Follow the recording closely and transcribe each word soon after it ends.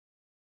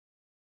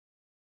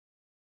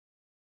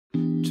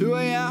2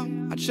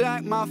 a.m. I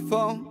check my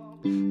phone.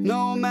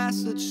 No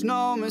message,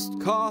 no missed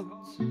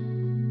calls.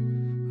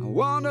 I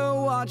wonder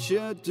what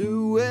you're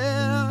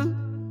doing.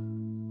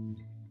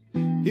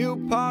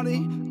 You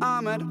party,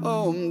 I'm at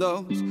home.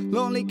 Those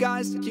lonely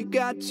guys that you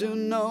get to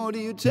know, do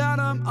you tell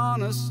them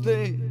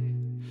honestly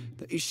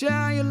that you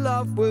share your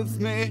love with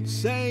me?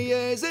 Say,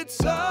 is it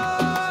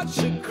such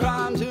a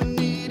crime to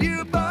need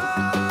you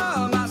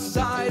by my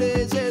side?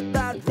 Is it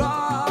that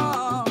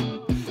wrong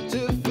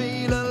to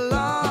feel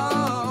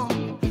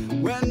alone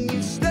when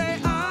you stay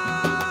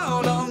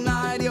out all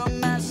night? You're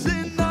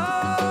messing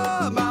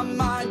up my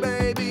mind,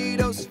 baby.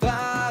 Those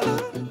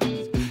fellas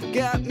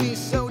get me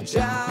so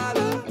jealous.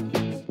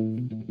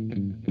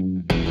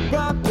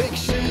 Got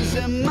pictures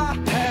in my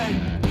head,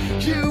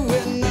 you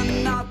in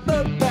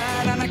another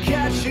bed, and I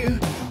catch you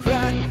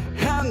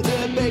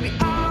red-handed, baby.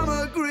 I'm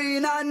a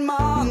green-eyed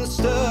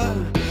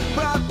monster.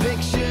 Got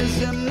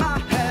pictures in my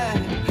head,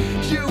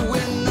 you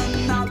in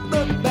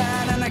another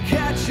bed, and I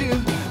catch you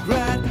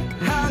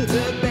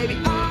red-handed, baby.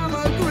 I'm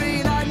a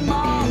green-eyed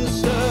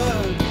monster.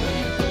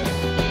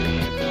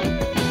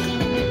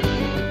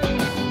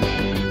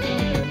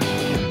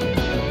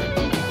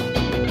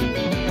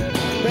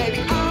 Baby,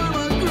 I'm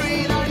a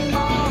green-eyed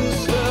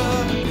monster.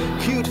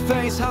 Cute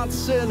face, hot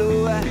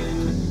silhouette,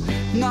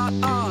 not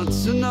odd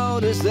to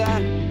notice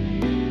that.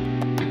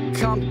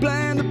 Can't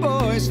blame the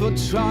boys for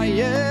trying.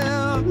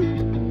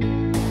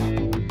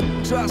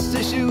 Trust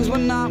issues were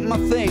not my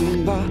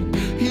thing, but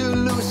you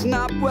loosen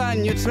up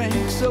when you drink.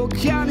 So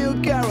can you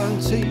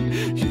guarantee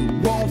you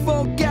won't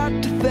forget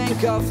to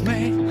think of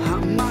me? I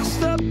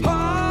must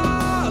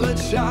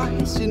apologize.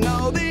 You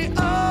know, the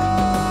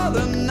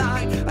other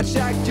night I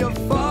checked your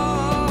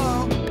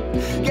phone.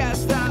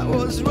 Guess that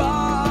was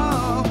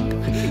wrong.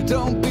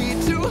 Don't be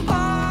too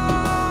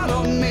hard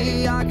on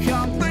me, I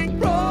can't think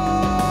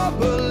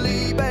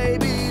properly,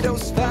 baby.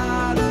 Those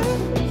fellas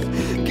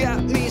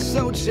get me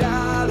so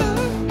jealous.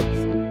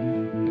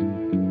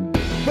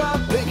 Got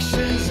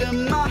pictures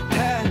in my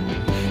head,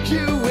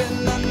 you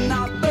in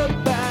another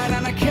bed,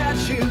 and I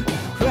catch you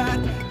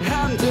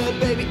red-handed,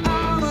 baby.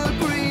 I'm a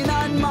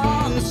green-eyed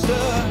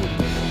monster.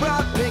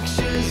 Got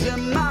pictures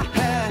in my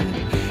head,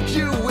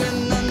 you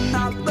in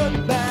another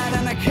bed,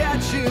 and I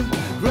catch you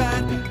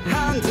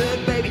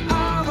red-handed, baby.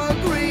 I'm a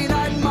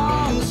green-eyed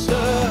monster.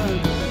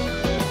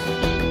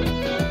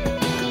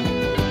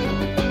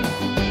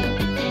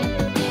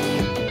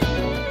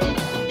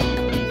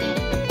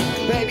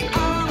 Baby,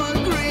 I'm a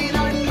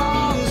green-eyed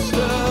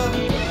monster.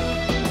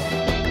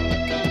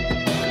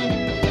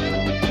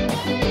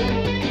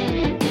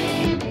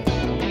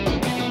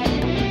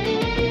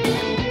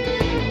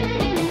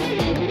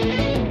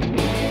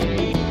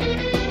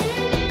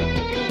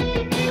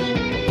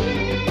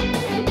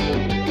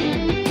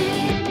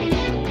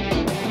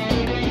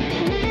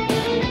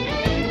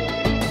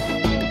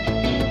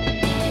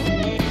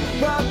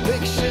 Got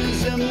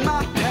pictures in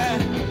my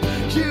head,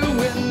 you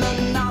in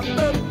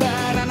another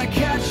bed, and I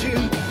catch you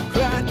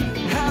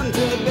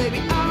red-handed, baby.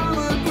 I'm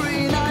a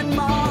green-eyed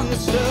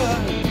monster.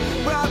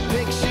 Got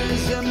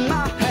pictures in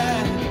my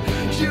head,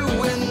 you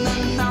in